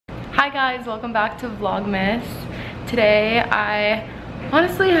Hi guys, welcome back to Vlogmas. Today I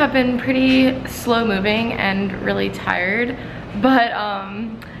honestly have been pretty slow moving and really tired, but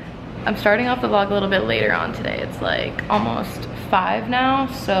I'm starting off the vlog a little bit later on today. It's like almost 5 now,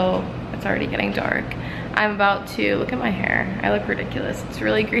 so it's already getting dark. I'm about to look at my hair. I look ridiculous. It's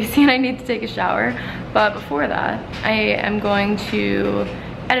really greasy and I need to take a shower. But before that, I am going to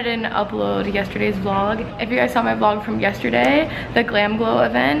edit and upload yesterday's vlog. If you guys saw my vlog from yesterday, the Glam Glow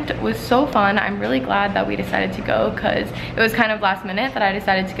event was so fun. I'm really glad that we decided to go because it was kind of last minute that I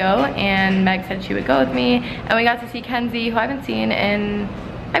decided to go, and Meg said she would go with me, and we got to see Kenzie, who I haven't seen in,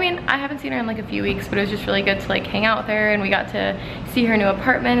 I haven't seen her in like a few weeks, but it was just really good to like hang out with her, and we got to see her new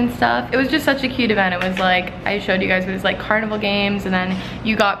apartment and stuff. It was just such a cute event. It was like, I showed you guys, it was like carnival games, and then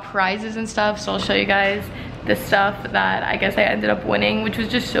you got prizes and stuff, so I'll show you guys the stuff that I guess I ended up winning, which was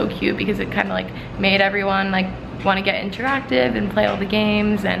just so cute because it kind of like made everyone like want to get interactive and play all the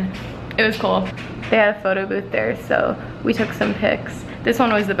games, and it was cool. They had a photo booth there, so we took some pics. This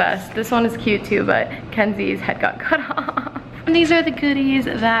one was the best. This one is cute too, but Kenzie's head got cut off. And these are the goodies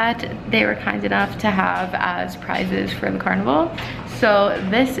that they were kind enough to have as prizes for the carnival. So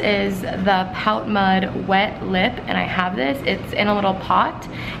this is the Pout Mud Wet Lip, and I have this. It's in a little pot,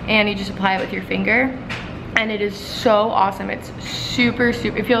 and you just apply it with your finger. And it is so awesome. It's super,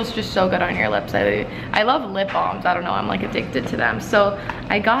 it feels just so good on your lips. I love lip balms. I don't know, I'm like addicted to them. So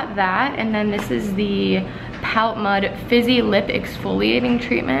I got that, and then this is the Pout Mud Fizzy Lip Exfoliating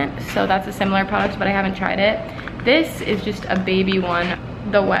Treatment. So that's a similar product, but I haven't tried it. This is just a baby one,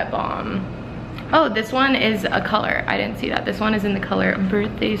 the Wet Balm. Oh, this one is a color. I didn't see that. This one is in the color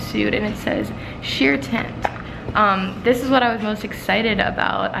Birthday Suit, and it says Sheer Tint. This is what I was most excited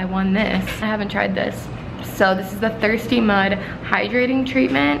about. I won this. I haven't tried this. So this is the Thirsty Mud Hydrating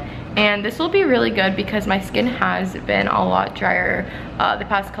Treatment, and this will be really good because my skin has been a lot drier the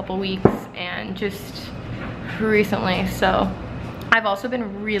past couple weeks and just recently. So I've also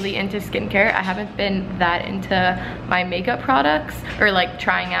been really into skincare. I haven't been that into my makeup products or like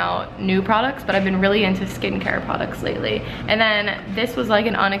trying out new products, but I've been really into skincare products lately. And then this was like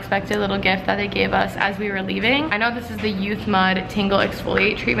an unexpected little gift that they gave us as we were leaving. I know this is the Youth Mud Tingle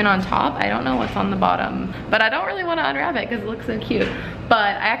Exfoliate Treatment on top. I don't know what's on the bottom, but I don't really want to unwrap it because it looks so cute.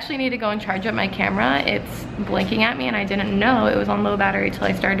 But I actually need to go and charge up my camera. It's blinking at me and I didn't know it was on low battery until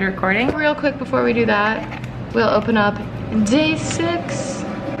I started recording. Real quick before we do that, we'll open up day 6,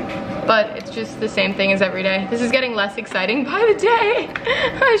 but it's just the same thing as every day. This is getting less exciting by the day.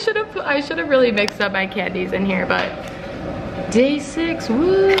 I should have really mixed up my candies in here, but day 6,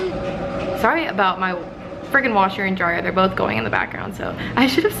 woo. Sorry about my friggin' washer and dryer. They're both going in the background, so I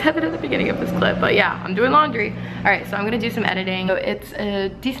should have said it at the beginning of this clip, but yeah, I'm doing laundry. All right, so I'm gonna do some editing. So it's a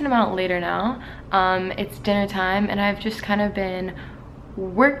decent amount later now. It's dinner time, and I've just kind of been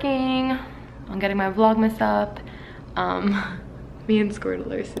working on getting my Vlogmas up. Me and Squirtle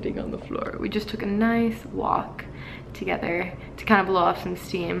are sitting on the floor. We just took a nice walk together to kind of blow off some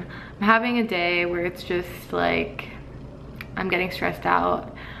steam. I'm having a day where it's just like I'm getting stressed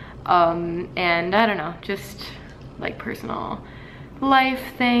out, and I don't know, just like personal life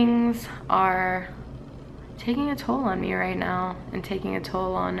things are taking a toll on me right now and taking a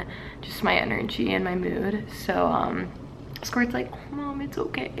toll on just my energy and my mood. So Squirt's like, oh, Mom, it's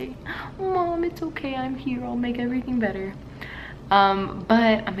okay. Mom, it's okay. I'm here. I'll make everything better.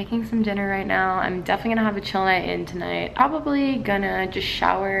 But I'm making some dinner right now. I'm definitely gonna have a chill night in tonight. Probably gonna just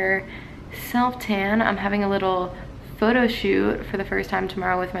shower, self-tan. I'm having a little photo shoot for the first time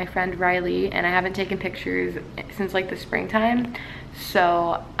tomorrow with my friend Riley, and I haven't taken pictures since like the springtime.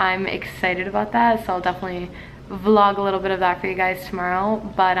 So I'm excited about that. So I'll definitely vlog a little bit of that for you guys tomorrow,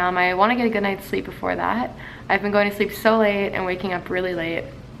 but I want to get a good night's sleep before that. I've been going to sleep so late and waking up really late.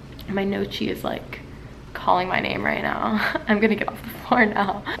 My Nochi is like calling my name right now. I'm gonna get off the floor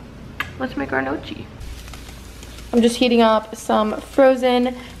now. Let's make our Nochi. I'm just heating up some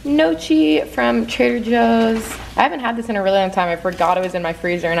frozen Nochi from Trader Joe's. I haven't had this in a really long time. I forgot it was in my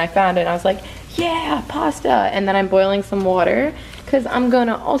freezer and I found it and I was like, yeah, pasta. And then I'm boiling some water because I'm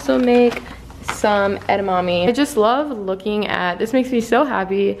gonna also make some edamame. I just love looking at this. Makes me so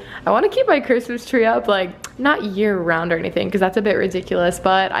happy. I want to keep my Christmas tree up, like not year round or anything because that's a bit ridiculous,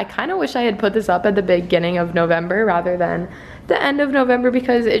 but I kind of wish I had put this up at the beginning of November rather than the end of November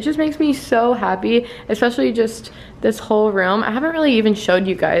because it just makes me so happy, especially just this whole room. I haven't really even showed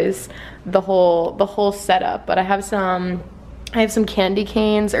you guys the whole setup, but I have some candy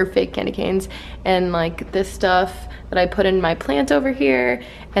canes or fake candy canes and like this stuff that I put in my plant over here,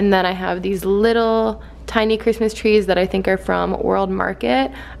 and then I have these little tiny Christmas trees that I think are from World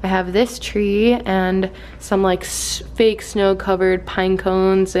Market. I have this tree and some like fake snow covered pine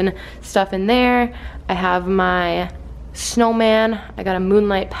cones and stuff in there. I have my snowman. I got a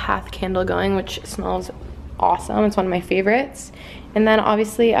moonlight path candle going, which smells awesome. It's one of my favorites. And then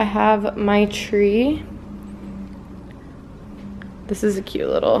obviously I have my tree. This is a cute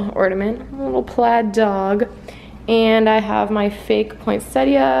little ornament, a little plaid dog. And I have my fake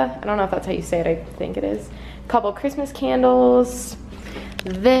poinsettia. I don't know if that's how you say it, I think it is. A couple Christmas candles.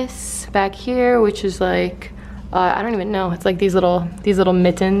 This back here, which is like, I don't even know. It's like these little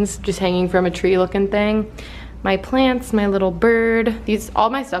mittens just hanging from a tree looking thing. My plants, my little bird.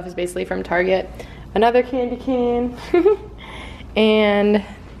 All my stuff is basically from Target. Another candy cane. And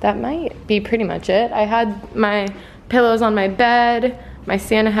that might be pretty much it. I had my pillows on my bed, my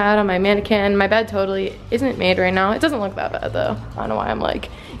Santa hat on my mannequin. My bed totally isn't made right now. It doesn't look that bad though. I don't know why I'm like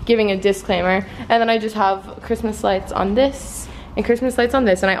giving a disclaimer. And then I just have Christmas lights on this and Christmas lights on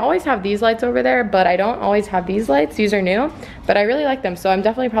this. And I always have these lights over there, but I don't always have these lights. These are new, but I really like them. So I'm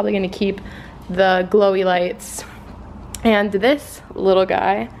definitely probably gonna keep the glowy lights. And this little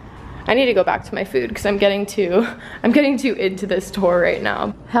guy, I need to go back to my food because I'm getting too into this tour right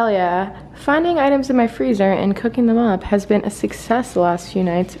now. Hell yeah. Finding items in my freezer and cooking them up has been a success the last few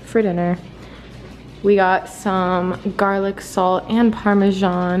nights for dinner. We got some garlic salt and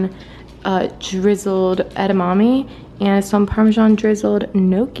Parmesan drizzled edamame and some Parmesan drizzled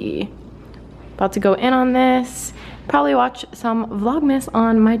gnocchi. About to go in on this. Probably watch some Vlogmas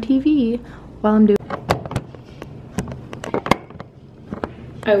on my TV while I'm doing.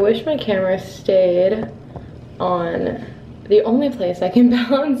 I wish my camera stayed on the only place I can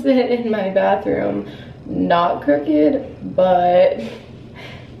balance it in my bathroom, not crooked, but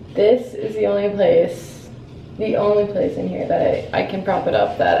this is the only place in here that I can prop it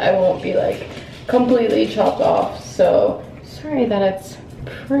up that I won't be like completely chopped off. So sorry that it's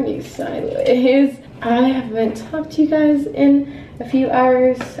pretty sideways. I haven't talked to you guys in a few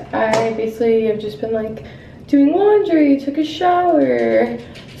hours. I basically have just been like doing laundry, took a shower,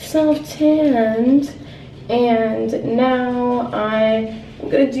 self-tanned, and now I'm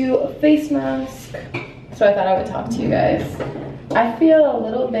gonna do a face mask. So I thought I would talk to you guys. I feel a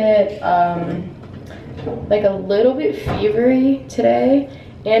little bit, like a little bit fevery today,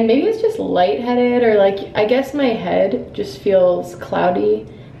 and maybe it's just lightheaded, or like, I guess my head just feels cloudy,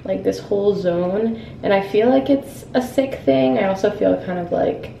 like this whole zone, and I feel like it's a sick thing. I also feel kind of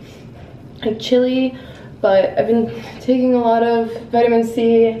like chilly. But I've been taking a lot of vitamin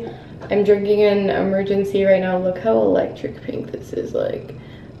C. I'm drinking an emergency right now. Look how electric pink this is, like,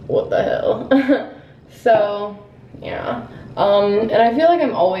 what the hell? So, yeah. And I feel like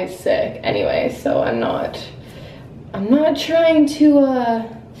I'm always sick anyway, so I'm not trying to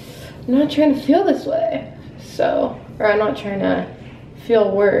feel this way. So, or I'm not trying to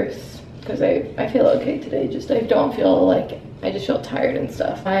feel worse, because I feel okay today. Just, I don't feel like, I just feel tired and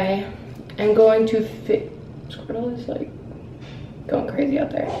stuff. I'm going to Squirtle is like going crazy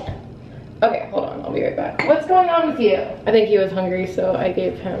out there. Okay, hold on, I'll be right back. What's going on with you? I think he was hungry, so I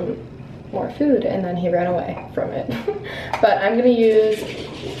gave him more food and then he ran away from it. But I'm gonna use,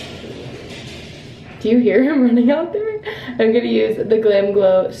 do you hear him running out there? I'm gonna use the Glam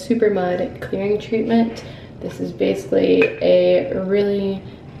Glow Super Mud Clearing Treatment. This is basically a really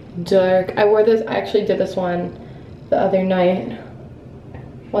dark, I actually did this one the other night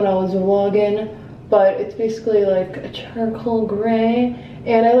when I was vlogging, but it's basically like a charcoal gray,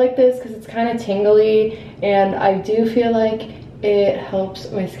 and I like this because it's kind of tingly, and I do feel like it helps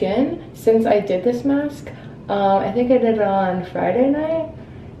my skin. Since I did this mask, I think I did it on Friday night,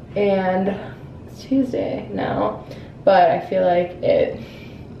 and it's Tuesday now, but I feel like it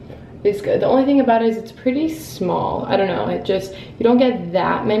is good. The only thing about it is it's pretty small. I don't know, you don't get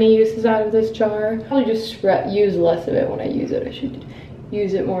that many uses out of this jar. I'll probably just use less of it when I use it. I should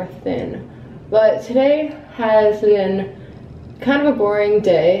use it more thin. But today has been kind of a boring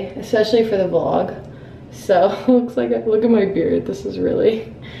day, especially for the vlog. So look at my beard. This is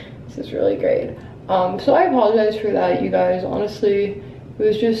really great. So I apologize for that, you guys. Honestly, it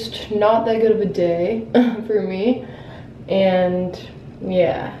was just not that good of a day for me. And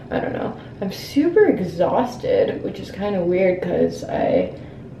yeah, I don't know. I'm super exhausted, which is kind of weird because I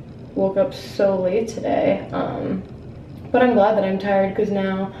woke up so late today. But I'm glad that I'm tired because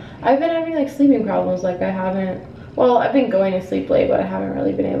now I've been having like sleeping problems. Like I've been going to sleep late, but I haven't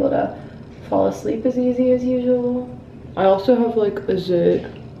really been able to fall asleep as easy as usual. I also have like a zit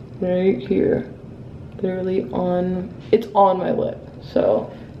right here, literally it's on my lip.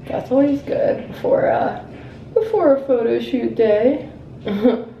 So that's always good before a photo shoot day.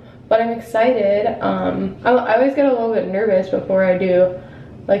 but I'm excited. I always get a little bit nervous before I do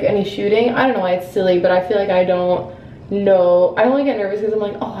like any shooting. I don't know why it's silly, but I feel like I don't know. I only get nervous because I'm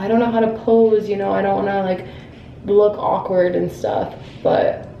like, oh, I don't know how to pose, you know, I don't want to like look awkward and stuff.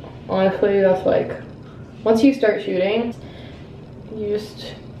 But honestly, that's like, once you start shooting,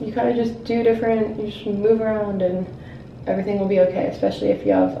 you kind of just do different, you just move around and everything will be okay, especially if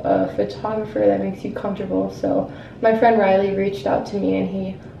you have a photographer that makes you comfortable. So my friend Riley reached out to me and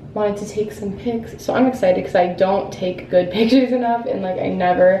he wanted to take some pics, so I'm excited because I don't take good pictures enough, and like I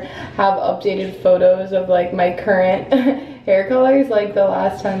never have updated photos of like my current hair colors. Like the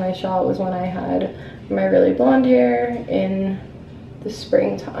last time I shot was when I had my really blonde hair in the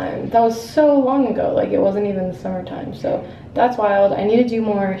springtime. That was so long ago, like it wasn't even the summertime, so that's wild. I need to do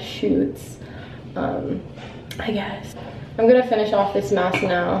more shoots, I guess. I'm gonna finish off this mask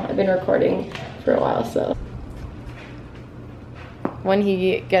now. I've been recording for a while, so. When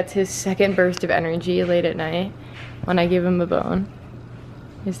he gets his second burst of energy late at night, when I give him a bone.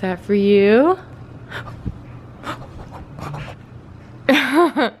 Is that for you?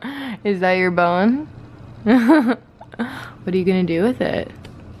 Is that your bone? What are you gonna do with it?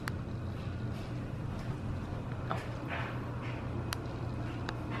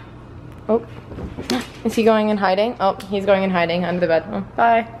 Oh, is he going in hiding? Oh, he's going in hiding under the bed. Oh,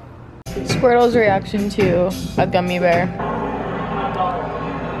 bye. Squirtle's reaction to a gummy bear.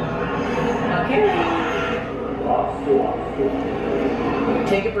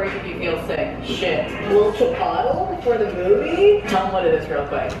 Take a break if you feel sick. Shit. A little chipotle before the movie? Tell them what it is real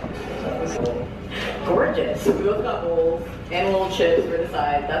quick. Gorgeous. We both got bowls and little chips for the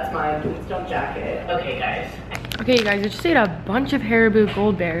side. That's mine. Please don't jack it. Okay, guys. Okay, you guys, I just ate a bunch of Haribo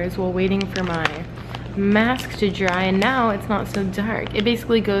Gold Bears while waiting for my mask to dry, and now it's not so dark. It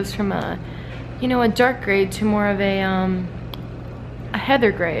basically goes from a, you know, a dark gray to more of a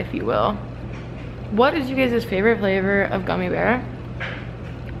heather gray, if you will. What is you guys' favorite flavor of gummy bear?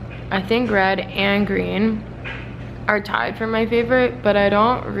 I think red and green are tied for my favorite, but I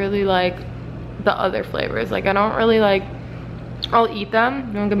don't really like the other flavors. Like, I don't really like, I'll eat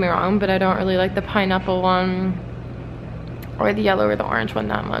them, don't get me wrong, but I don't really like the pineapple one or the yellow or the orange one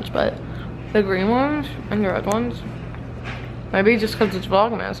that much. But the green ones and the red ones, maybe just because it's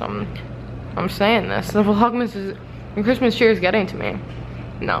Vlogmas, I'm saying this. The Vlogmas is, the Christmas cheer is getting to me.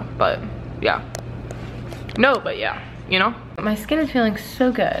 No, but yeah. No, but yeah, you know? My skin is feeling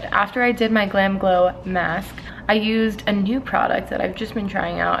so good. After I did my Glam Glow mask, I used a new product that I've just been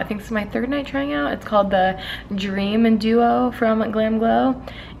trying out. I think this is my third night trying out. It's called the Dream Duo from Glam Glow.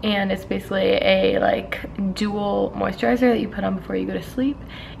 And it's basically a like dual moisturizer that you put on before you go to sleep.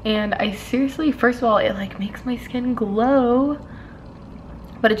 And I seriously, first of all, it like makes my skin glow,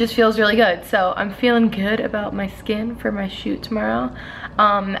 but it just feels really good. So I'm feeling good about my skin for my shoot tomorrow.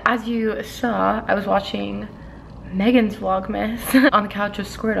 As you saw, I was watching Megan's Vlogmas on the couch with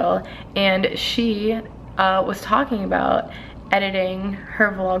Squirtle, and she was talking about editing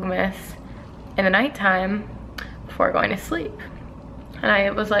her Vlogmas in the nighttime before going to sleep. And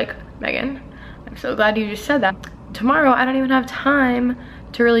I was like, Megan, I'm so glad you just said that. Tomorrow, I don't even have time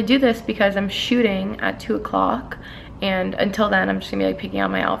to really do this because I'm shooting at 2 o'clock. And until then, I'm just gonna be like picking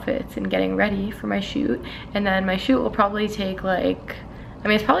out my outfits and getting ready for my shoot. And then my shoot will probably take like, I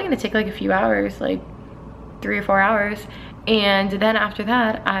mean, it's probably gonna take like a few hours, like 3 or 4 hours. And then after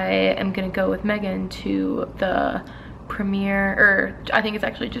that, I am gonna go with Megan to the premiere, or I think it's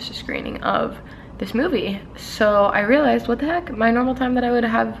actually just a screening of this movie. So I realized, what the heck, my normal time that I would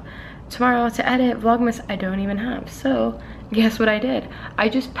have tomorrow to edit Vlogmas, I don't even have. So guess what I did? I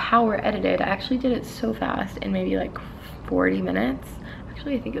just power edited. I actually did it so fast in maybe like 40 minutes.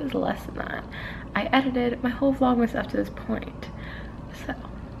 Actually, I think it was less than that. I edited my whole Vlogmas up to this point. So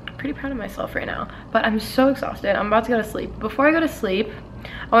I'm pretty proud of myself right now, but I'm so exhausted. I'm about to go to sleep. Before I go to sleep,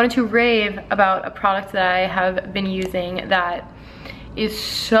 I wanted to rave about a product that I have been using that is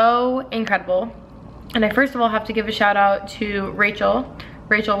so incredible. And I first of all have to give a shout out to Rachel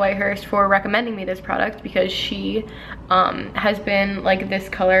Whitehurst for recommending me this product, because she has been like this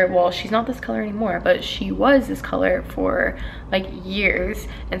color, well, she's not this color anymore, but she was this color for like years.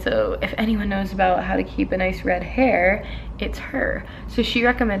 And so if anyone knows about how to keep a nice red hair, it's her. So she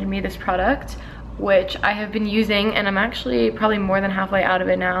recommended me this product, which I have been using, and I'm actually probably more than halfway out of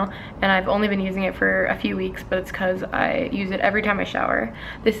it now, and I've only been using it for a few weeks, but it's because I use it every time I shower.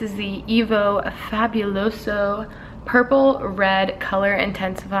 This is the Evo Fabuloso Purple Red Color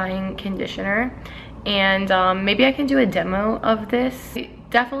Intensifying Conditioner, and maybe I can do a demo of this. I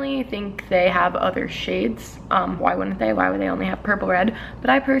definitely think they have other shades. Why wouldn't they? Why would they only have purple red? But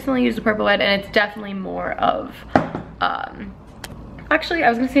I personally use the purple red, and it's definitely more of Actually, I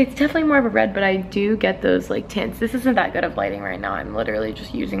was gonna say it's definitely more of a red, but I do get those like tints. This isn't that good of lighting right now. I'm literally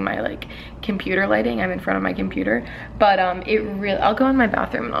just using my like computer lighting. I'm in front of my computer, but it really, I'll go in my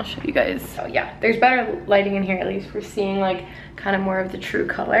bathroom and I'll show you guys. So yeah, there's better lighting in here, at least for seeing like kind of more of the true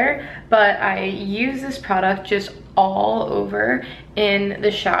color. But I use this product just all over in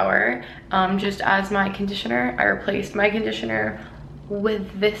the shower, just as my conditioner. I replaced my conditioner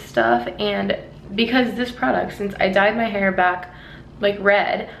with this stuff, and because this product, since I dyed my hair back like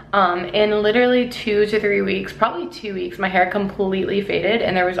red, in literally 2 to 3 weeks, probably 2 weeks, my hair completely faded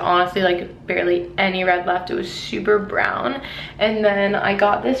and there was honestly like barely any red left. It was super brown. And then I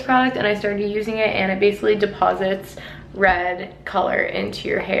got this product and I started using it, and it basically deposits red color into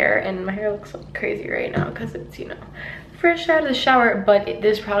your hair, and my hair looks like crazy right now because it's, you know, fresh out of the shower. But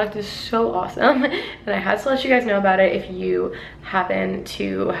this product is so awesome and I had to let you guys know about it. If you happen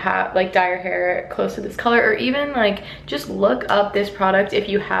to have like dye your hair close to this color, or even like just look up this product if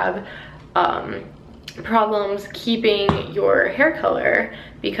you have problems keeping your hair color,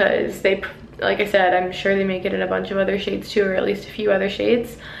 because they, like I said, I'm sure they make it in a bunch of other shades too, or at least a few other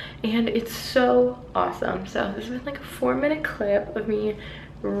shades, and it's so awesome. So this has been like a 4-minute clip of me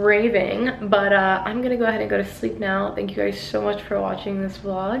raving, but I'm gonna go ahead and go to sleep now. Thank you guys so much for watching this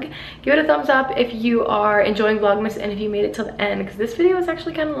vlog. Give it a thumbs up if you are enjoying Vlogmas and if you made it till the end, because this video was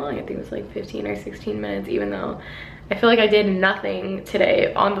actually kind of long. I think it was like 15 or 16 minutes, even though I feel like I did nothing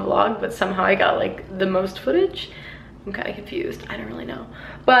today on the vlog, but somehow I got like the most footage. I'm kind of confused. I don't really know.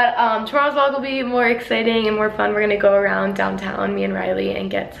 But tomorrow's vlog will be more exciting and more fun. We're gonna go around downtown, me and Riley,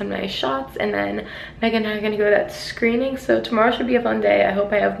 and get some nice shots. And then Megan and I are gonna go to that screening. So tomorrow should be a fun day. I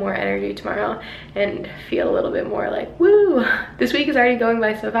hope I have more energy tomorrow and feel a little bit more like, woo. This week is already going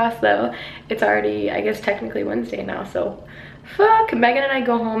by so fast though. It's already, I guess, technically Wednesday now. So fuck. Megan and I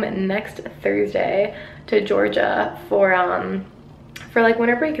go home next Thursday to Georgia for like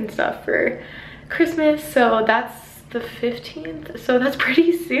winter break and stuff for Christmas. So that's the 15th, so that's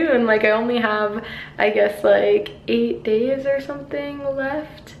pretty soon. Like I only have, I guess, like 8 days or something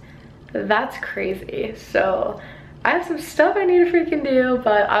left. That's crazy. So I have some stuff I need to freaking do,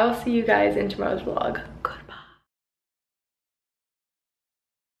 but I will see you guys in tomorrow's vlog.